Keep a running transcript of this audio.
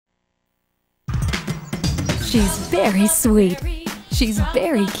She's very sweet. She's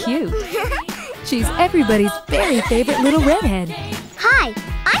very cute. She's everybody's very favorite little redhead. Hi,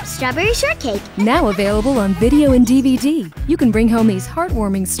 I'm Strawberry Shortcake. Now available on video and DVD. You can bring home these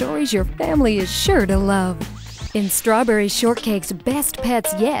heartwarming stories your family is sure to love. In Strawberry Shortcake's best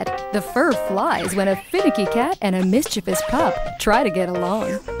pets yet, the fur flies when a finicky cat and a mischievous pup try to get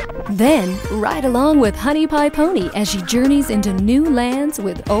along. Then, ride along with Honey Pie Pony as she journeys into new lands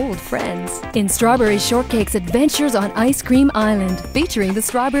with old friends. In Strawberry Shortcake's Adventures on Ice Cream Island, featuring the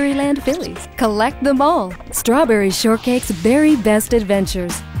Strawberry Land Phillies. Collect them all. Strawberry Shortcake's Very Best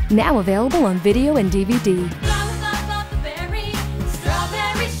Adventures. Now available on video and DVD.